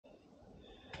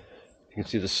You can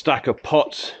see the stack of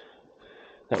pots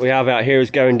that we have out here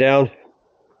is going down,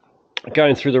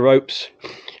 going through the ropes,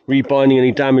 rebinding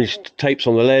any damaged tapes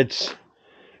on the leads,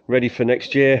 ready for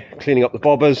next year, cleaning up the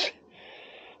bobbers,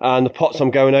 and the pots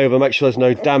I'm going over, make sure there's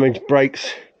no damaged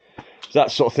breaks, that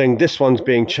sort of thing. This one's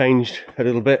being changed a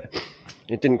little bit.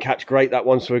 It didn't catch great, that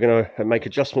one, so we're going to make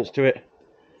adjustments to it.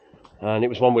 And it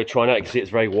was one we're trying out. You can see it's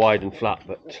very wide and flat,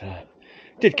 but it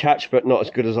did catch, but not as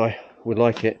good as I would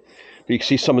like it. But you can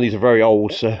see some of these are very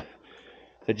old, so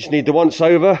they just need the once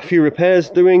over, a few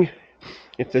repairs doing,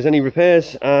 if there's any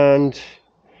repairs, and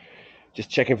just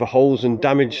checking for holes and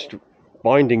damaged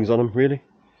bindings on them, really.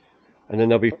 And then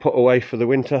they'll be put away for the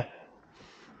winter.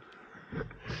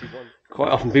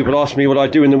 Quite often people ask me what I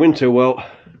do in the winter. Well,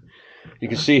 you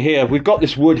can see here, we've got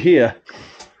this wood here.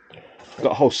 I've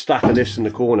got a whole stack of this in the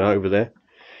corner over there.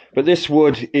 But this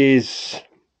wood was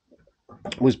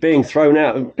being thrown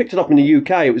out. I picked it up in the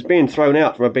UK. It was being thrown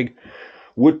out from a big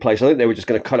wood place. I think they were just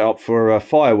going to cut it up for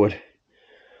firewood.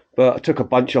 But I took a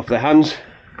bunch off their hands.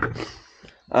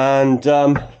 And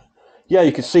yeah,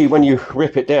 you can see when you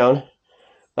rip it down,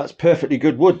 that's perfectly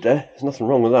good wood there. There's nothing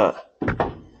wrong with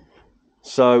that.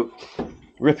 So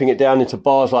ripping it down into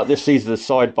bars like this, these are the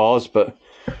side bars, but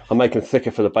I make them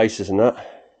thicker for the bases and that.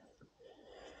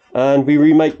 And we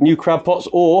remake new crab pots,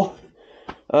 or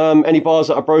any bars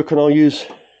that are broken, I'll use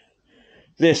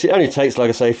this. It only takes, like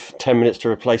I say, 10 minutes to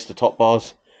replace the top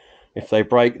bars. If they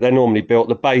break, they're normally built.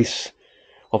 The base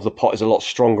of the pot is a lot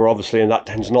stronger, obviously, and that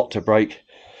tends not to break.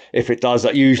 If it does,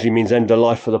 that usually means end of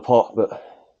life for the pot, but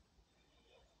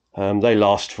they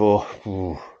last for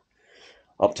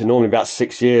up to normally about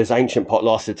 6 years. Ancient pot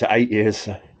lasted to 8 years.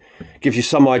 So gives you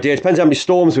some idea. It depends how many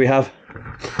storms we have.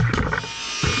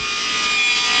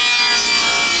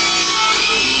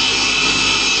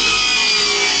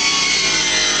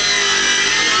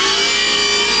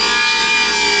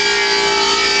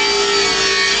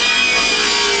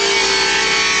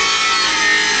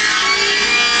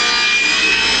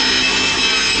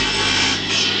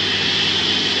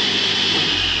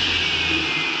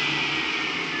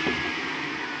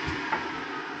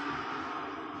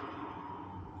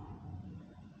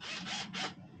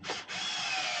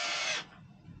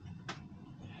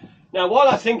 Now, while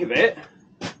I think of it,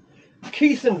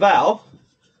 Keith and Val,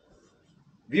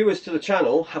 viewers to the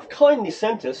channel, have kindly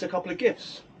sent us a couple of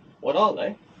gifts. What are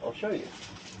they? I'll show you.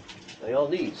 They are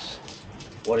these.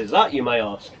 What is that, you may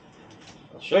ask?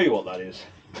 I'll show you what that is.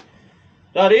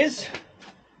 That is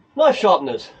knife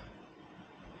sharpeners.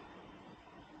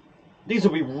 These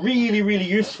will be really, really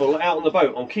useful out on the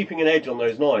boat on keeping an edge on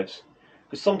those knives.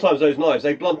 Because sometimes those knives,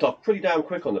 they blunt off pretty damn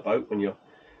quick on the boat when you're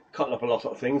cutting up a lot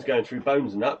of things, going through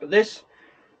bones and that. But this,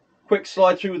 quick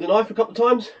slide through with the knife a couple of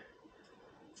times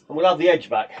and we'll have the edge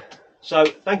back. So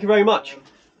thank you very much.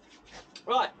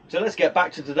 Right, so let's get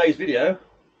back to today's video,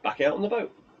 back out on the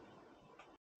boat.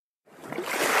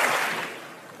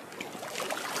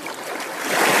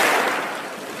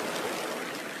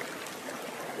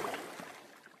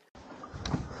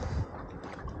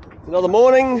 Another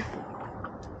morning.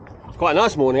 It's quite a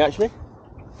nice morning, actually.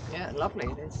 Yeah, lovely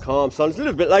it is. Calm sun. It's a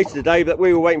little bit later today, but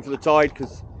we were waiting for the tide,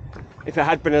 because if it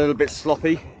had been a little bit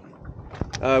sloppy,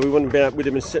 we wouldn't have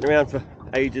been sitting around for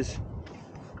ages.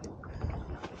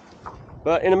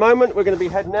 But in a moment we're going to be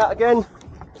heading out again.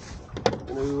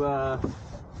 We're going to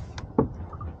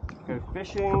go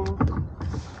fishing,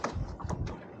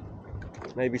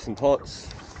 maybe some pots.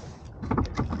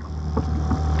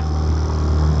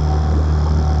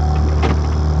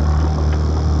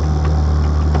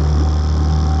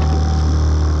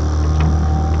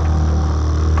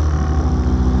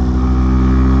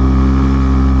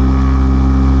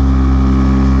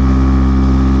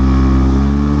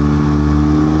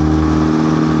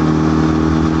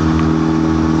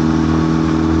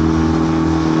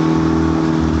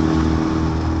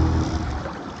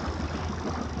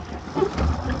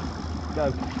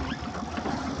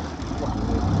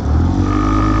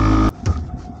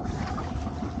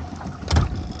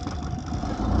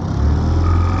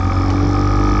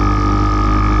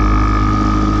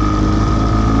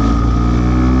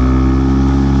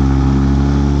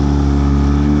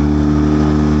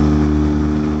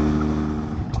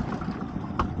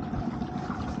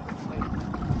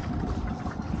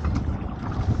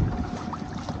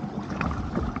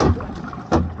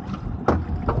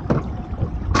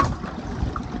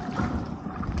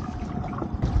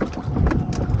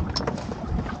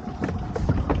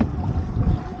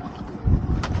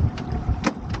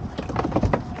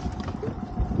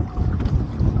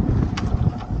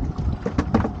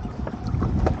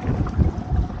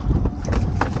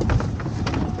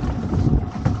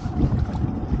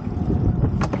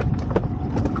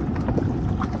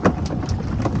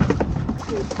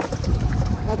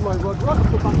 my rod right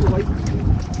off the back of the weight.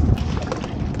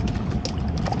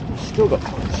 Still got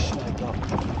quite snagged up.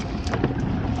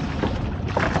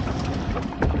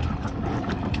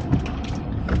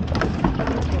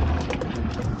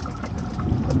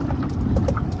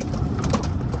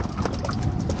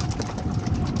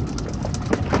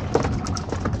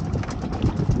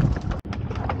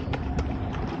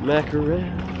 Mackerel.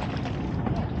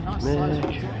 Nice Mackerel.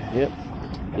 size. Yep.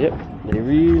 Yep. They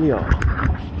really are.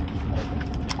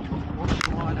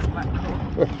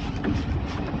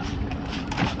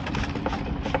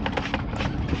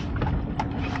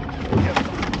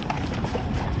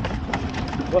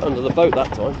 Right under the boat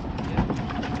that time.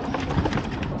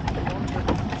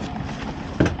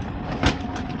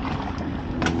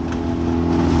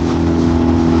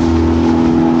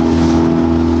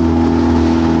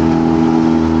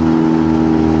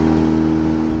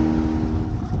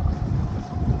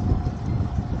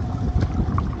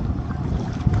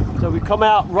 So we come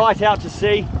out right out to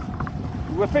sea.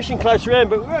 We were fishing closer in,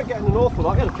 but we weren't getting an awful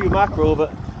lot. We had a few mackerel,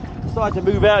 but decided to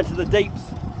move out into the deeps.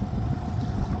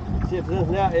 See if there's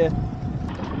anything out here.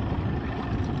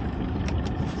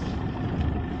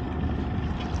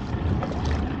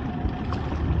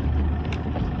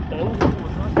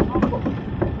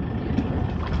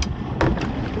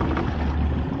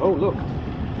 Oh look,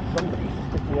 somebody's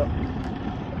picking up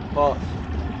parts.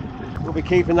 We'll be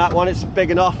keeping that one, it's big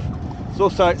enough. It's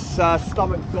also its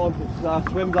stomach's gone, its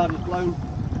swim bladder's blown.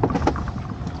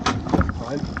 This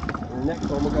time, and the next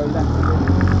one we'll go left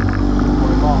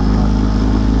my mark.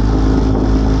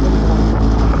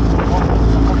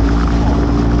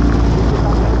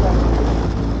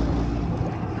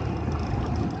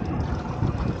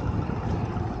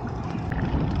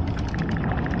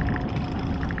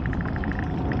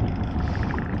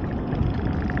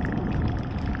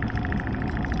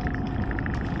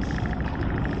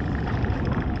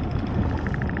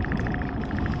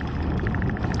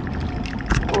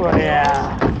 Oh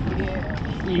yeah!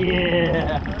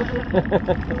 Yeah!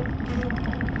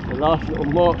 The last little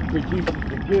mark produces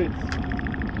the goods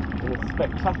in a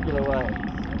spectacular way.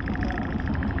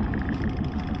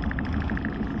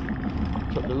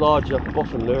 Took the larger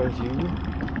bottom lure as usual.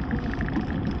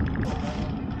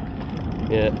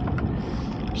 Yeah.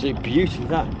 Absolute beauty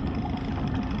that.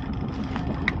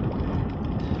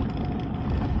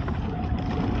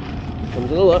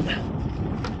 Comes another.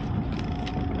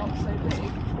 Not so big.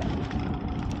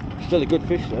 Still a good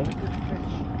fish though. Good fish.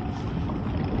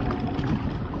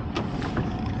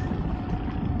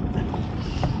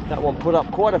 That one put up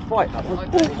quite a fight, that one.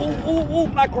 Oh,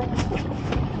 mackerel!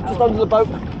 Just under the boat.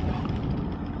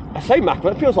 I say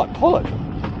mackerel, it feels like pollock.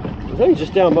 It's only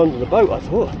just down under the boat, I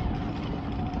thought.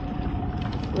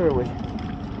 Where are we?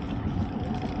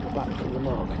 Go back to the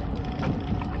mark.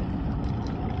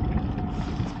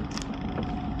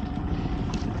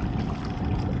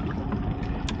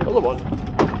 Another one.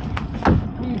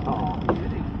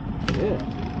 Yeah,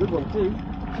 good one too.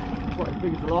 Quite as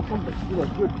big as the last one, but still a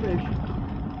good fish.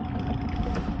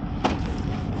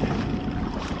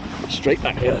 Straight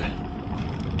back here.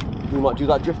 We might do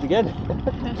that drift again.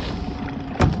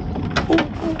 Oh,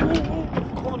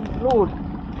 come on, Lord.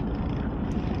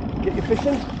 Get your fish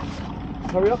in.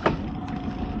 Hurry up.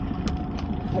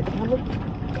 Take the camera.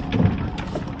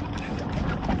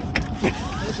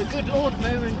 It was a good Lord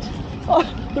moment. Oh,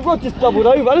 the rod just doubled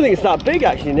over. I don't think it's that big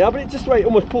actually now, but it just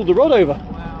almost pulled the rod over.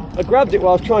 Wow. I grabbed it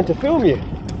while I was trying to film you. Oh,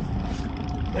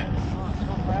 it's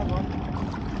not a bad one.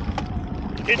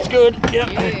 It's good.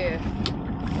 Yep. Yeah.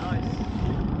 Nice.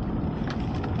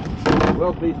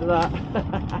 Well pleased with that.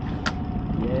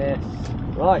 Yes.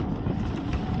 Right.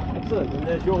 Excellent. And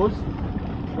there's yours.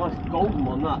 Nice golden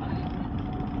one that.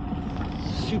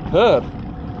 Superb.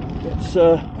 Let's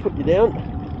put you down.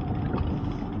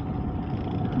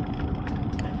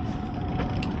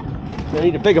 I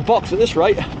need a bigger box at this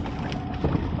rate.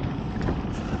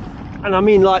 And I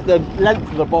mean like the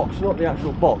length of the box, not the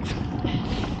actual box.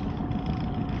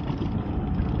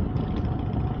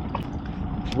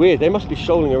 It's weird, they must be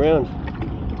shoaling around.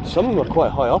 Some of them are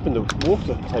quite high up in the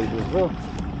water table as well.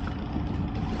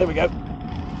 There we go.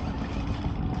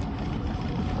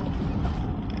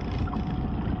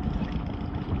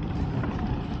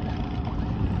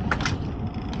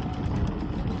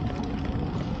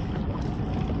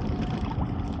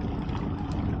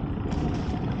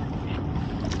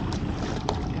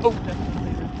 Oh,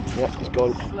 yeah, it's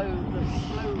gone. Slow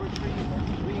retrieval,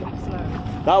 really slow.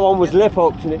 That one was lip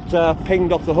hooked and it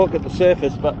pinged off the hook at the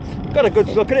surface, but got a good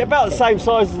look at it, about the same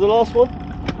size as the last one.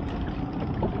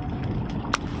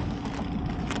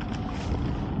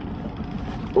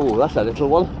 Oh, that's a little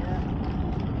one.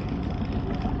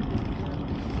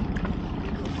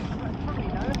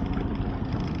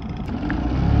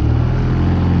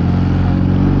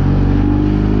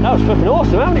 That's flipping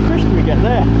awesome. How many fish did we get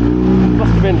there?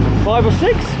 Must have been 5 or 6.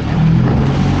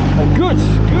 And good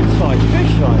sized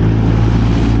fish, like.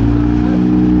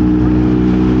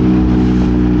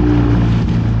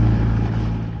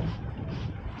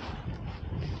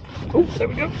 Oh, there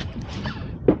we go.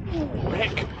 Oh,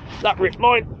 heck. That ripped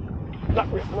line. That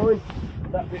ripped line.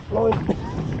 That ripped line.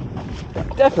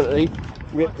 Definitely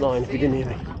ripped line if you didn't hear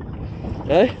me.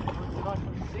 Eh?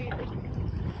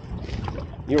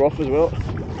 You're off as well.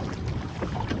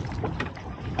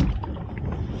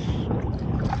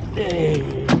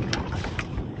 Hey.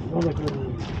 Another good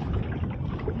one.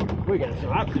 We're getting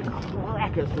some absolute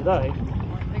crackers today.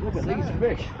 Look at these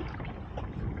fish.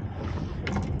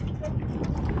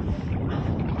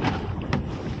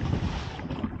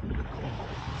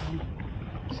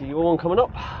 See your one coming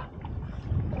up.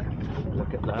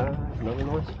 Look at that, another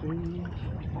nice fish.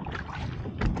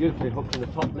 Beautifully hooked in the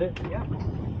top lip. Yeah.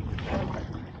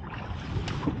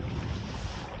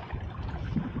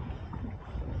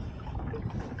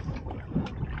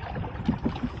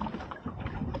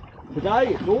 Today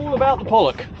it's all about the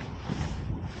pollock.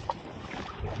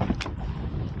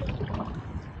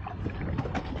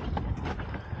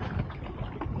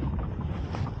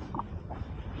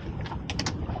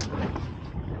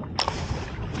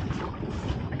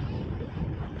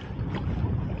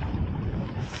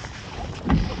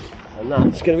 And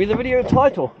that's going to be the video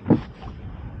title.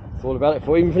 It's all about it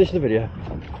before we even finish the video.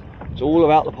 It's all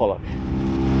about the pollock.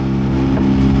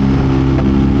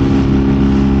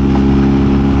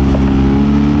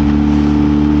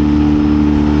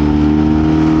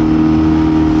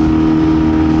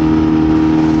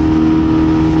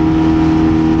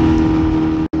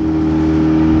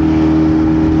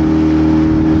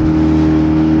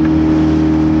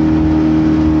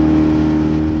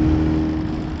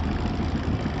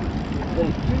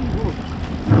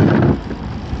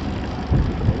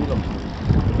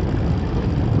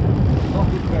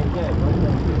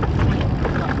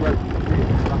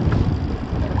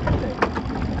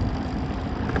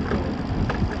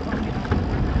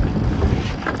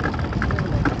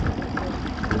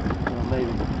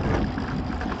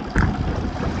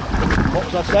 What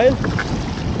was I saying?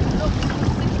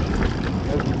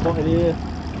 There's the pot in here.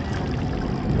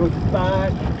 Goes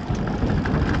back.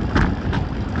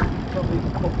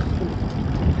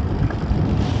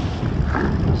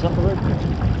 Supplement.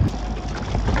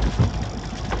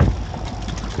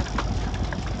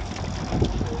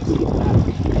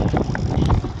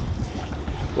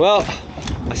 Well,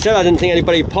 I said I didn't think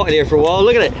anybody potted here for a while.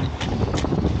 Look at it.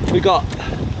 We got,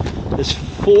 there's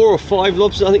 4 or 5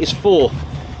 lobsters. I think it's 4.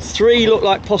 3 look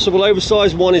like possible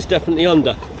oversized, 1 is definitely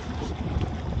under.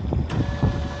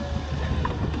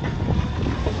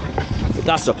 But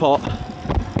that's a pot.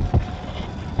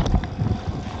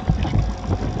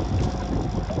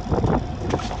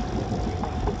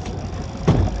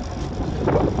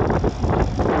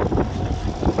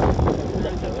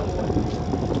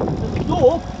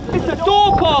 It's a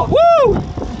door pot! Woo!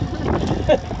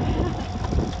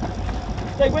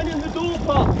 They went in the door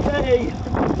pot. Hey!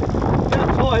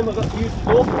 About time I got to use the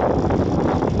door.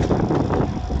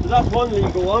 So that's one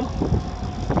legal one.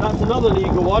 That's another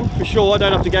legal one for sure. I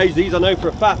don't have to gauge these. I know for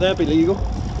a fact they'll be legal.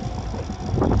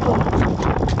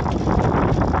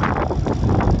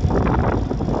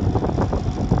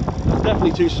 That's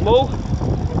definitely too small.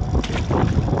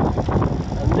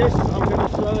 And this I'm going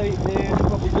to say is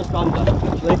probably just under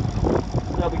actually.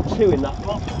 There'll be 2 in that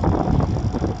pot.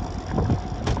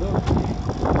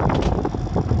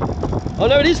 Oh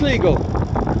no, it is legal.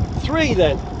 3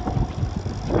 then.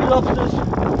 3 lobsters.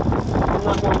 And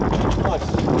that one. Nice.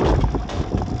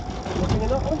 Nothing in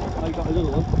that one? Oh, you got a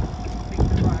little one.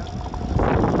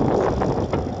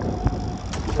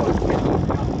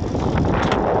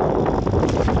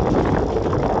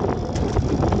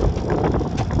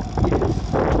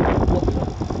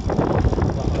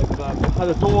 I've had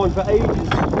a door on for ages.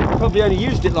 Probably only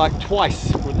used it like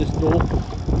twice for this door.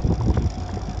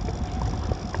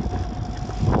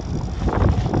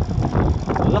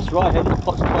 That's right, Eddie, the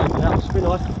pot's tight without the spinner.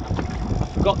 I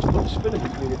forgot to put the spinner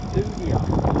between it. Oh dear.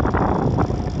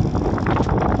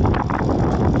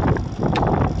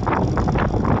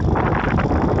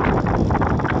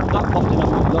 That popped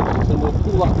enough with lobsters, and we'll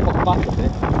pull that pot back a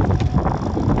bit.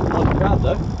 On the crowd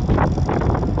though.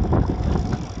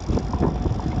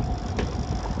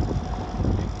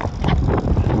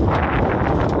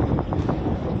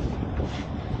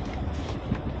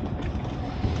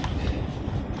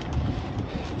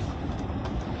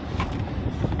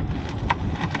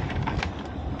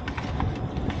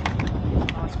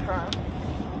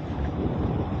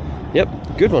 Yep,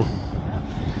 good one.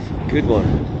 Good one.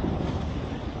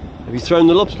 Have you thrown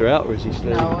the lobster out, or is he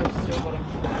still? No, I've still got him.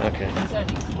 Okay. It's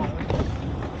only small.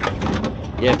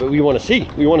 Yeah, but we want to see.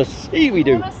 We want to see. We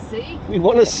do. You want to see? We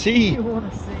want to see. You want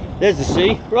to see? There's the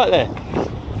sea, right there.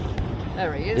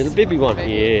 There he is. Little bibby one.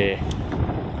 Bibby.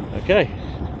 Yeah. Okay.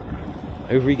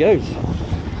 Over he goes.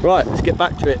 Right, let's get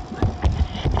back to it.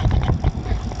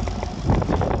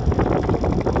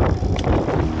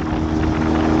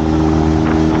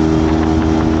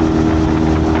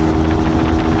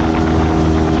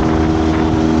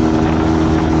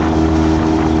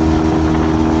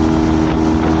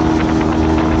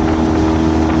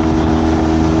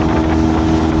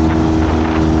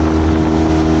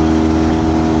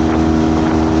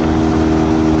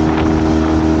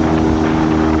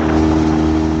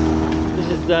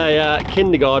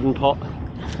 Kindergarten pot.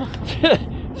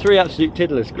 3 absolute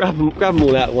tiddlers. Grab them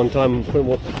all out at one time and put them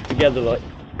all together. Like,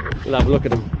 we'll have a look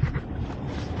at them.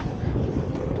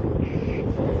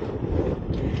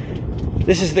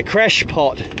 This is the creche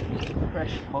pot.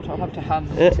 Fresh pot. I'll have to hand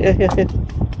Yeah, it. yeah, yeah, yeah.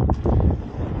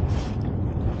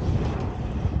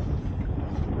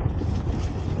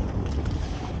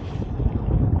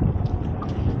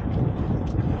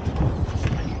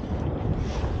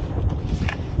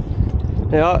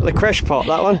 Yeah, the creche pot,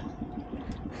 that one.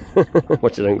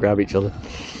 Watch it don't grab each other.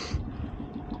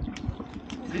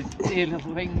 His dear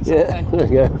little wings. Yeah, there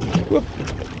you go. Whoop.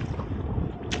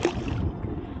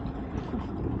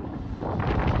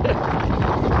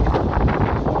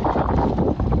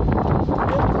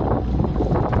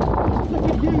 Look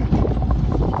at you.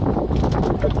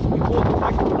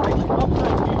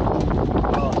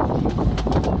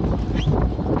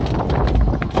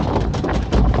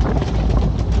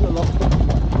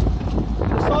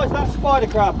 That spider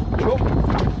crab. Oh,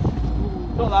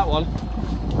 not that one.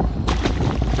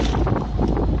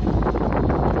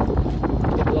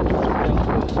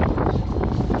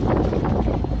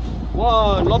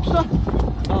 One lobster.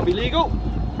 Can't be legal.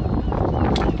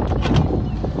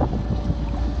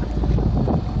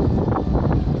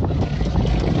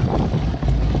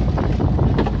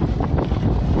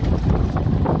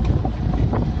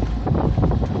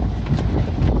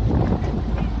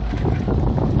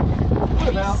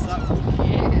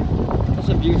 That's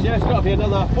a beauty. It's got to be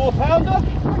another 4-pounder.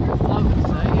 I would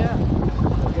say, yeah.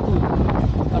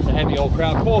 That's a heavy old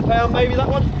crab. 4 pound maybe, that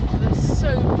one. They're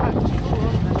so packed full,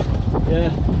 aren't they?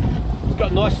 Yeah. It's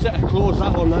got a nice set of claws,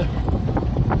 that one though.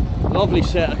 Lovely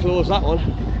set of claws, that one.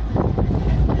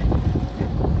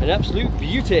 An absolute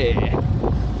beauty.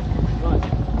 Right.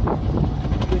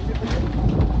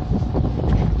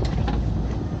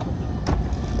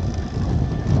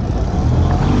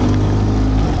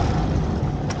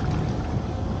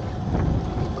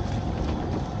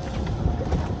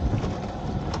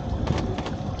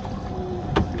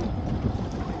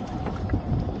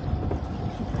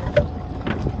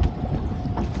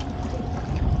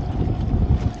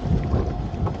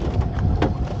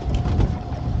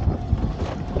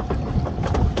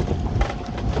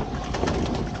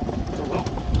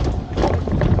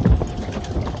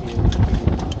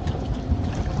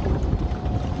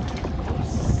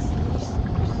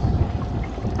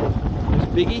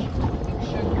 Biggie?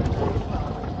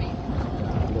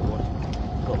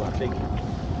 Not that big.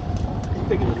 It's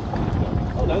bigger than.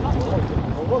 Oh no, that's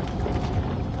one.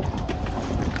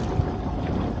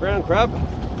 Brown crab.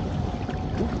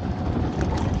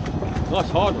 Nice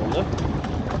hard one though.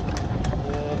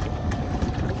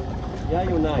 Yeah,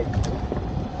 your name.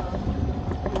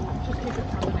 Just keep it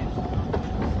coming in.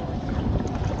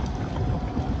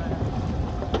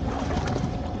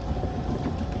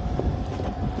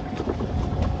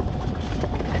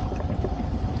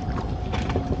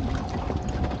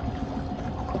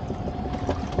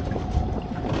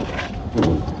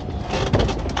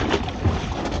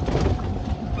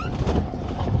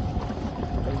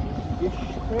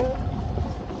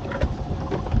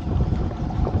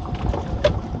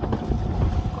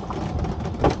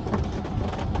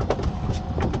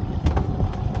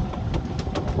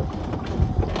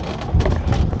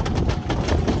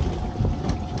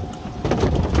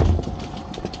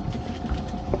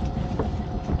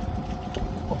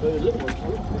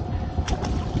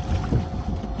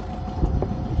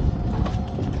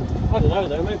 I don't know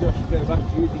though, maybe I should go back to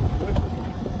using squid.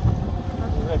 What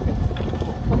do you reckon?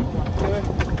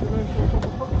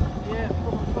 Yeah,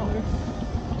 probably.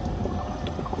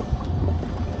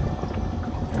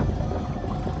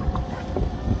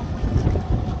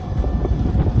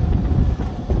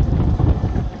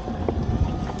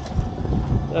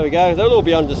 There we go, they'll all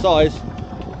be undersized.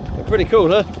 They're pretty cool,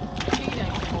 huh? Teenage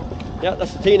pot. Yeah,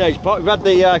 that's the teenage pot. We've had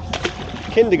the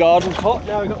kindergarten pot,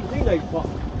 now we've got the teenage pot.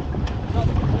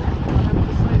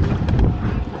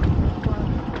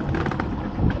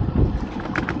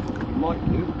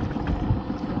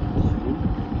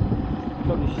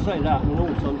 say that, and then all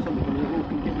of a sudden somebody comes in and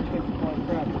can get 25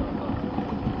 crabs.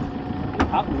 It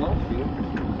happened last year.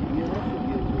 The year after the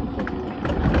year,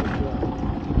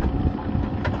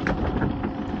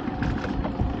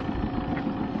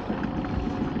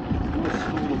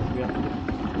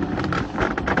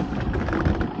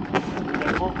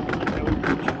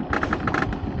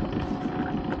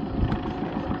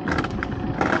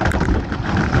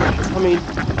 I mean,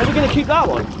 are we going to keep that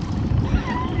one?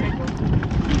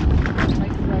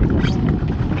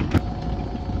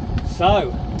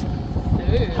 So,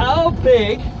 how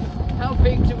big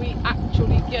do we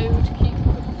actually go to keep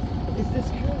them? is this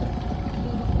colour?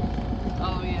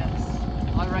 Oh yes,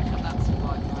 I reckon that's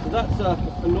quite So that's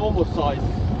a normal size,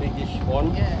 biggish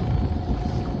one. Yeah.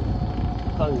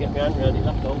 Can't get my hand around it,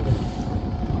 that's older.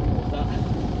 There's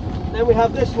that. Then we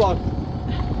have this one.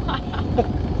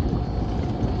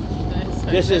 So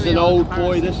This is an old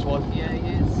boy, this one. Yeah, he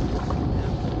is.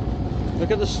 Yeah. Look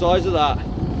at the size of that.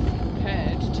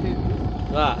 Compared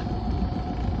to That.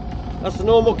 That's the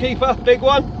normal keeper, big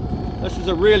one. This is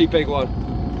a really big one.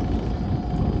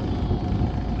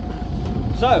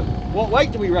 So, what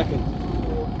weight do we reckon?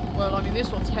 well, I mean, this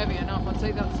one's heavy enough. I'd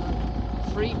say that's a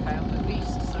 3 pound at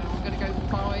least. So we're going to go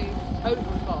 5, over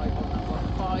 5 on that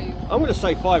one. 5. I'm going to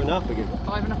say 5.5 again.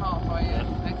 5.5, are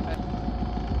you? Okay.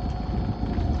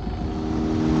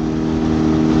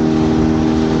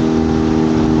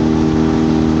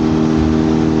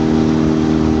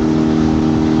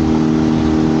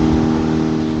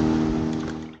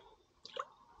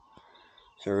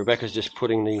 So Rebecca's just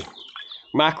putting the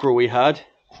mackerel we had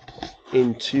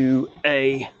into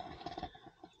a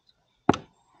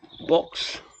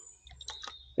box.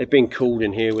 They've been cooled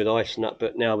in here with ice and that,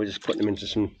 but now we're just putting them into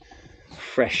some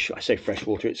fresh, I say fresh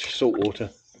water, it's salt water.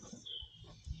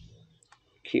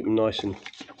 Keep them nice and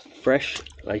fresh.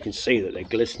 You can see that they're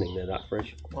glistening, they're that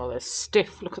fresh. Well, they're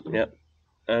stiff, look at them. Yep,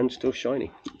 and still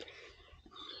shiny.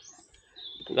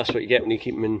 And that's what you get when you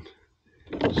keep them in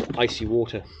icy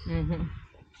water. Mm-hmm.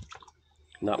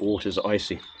 And that water's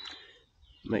icy.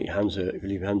 Make your hands hurt if you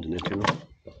leave your hand in it too long.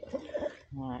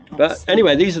 Right, But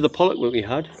anyway, these are the pollock that we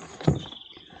had.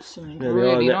 some There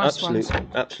really they are, nice and they're ones.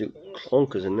 absolute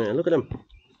clonkers in there. Look at them.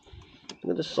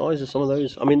 Look at the size of some of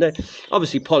those. I mean, they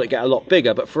obviously pollock get a lot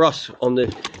bigger, but for us on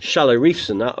the shallow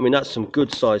reefs and that, I mean, that's some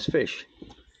good sized fish.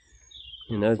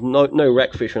 You know, no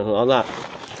wreck fish or anything like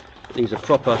that. These are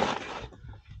proper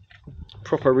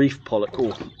reef pollock,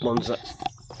 or ones that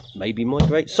maybe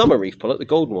migrate. Some are reef pollock. The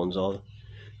golden ones are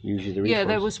usually the reef ones.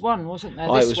 There was one, wasn't there?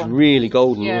 Oh, This it was one. really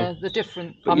golden. Yeah, the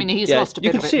different. But I mean, he's lost a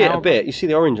bit you of can it see now, it a bit. You see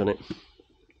the orange on it.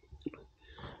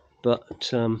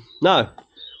 But no,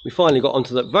 we finally got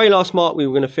onto the very last mark we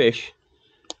were going to fish,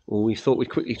 or we thought we'd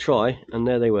quickly try, and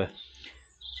there they were.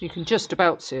 So you can just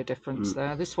about see a difference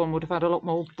there. This one would have had a lot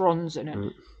more bronze in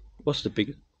it. What's the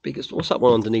biggest? What's that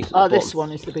one underneath? At the This bottom?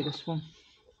 one is the biggest one.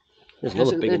 There's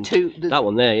another big one. That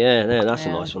one there, yeah, that's a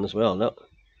nice one as well. Look,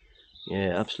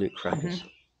 yeah, absolute crackers.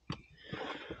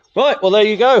 Right, well there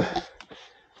you go.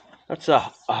 That's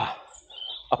a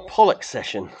pollock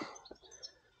session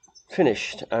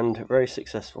finished and very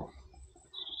successful.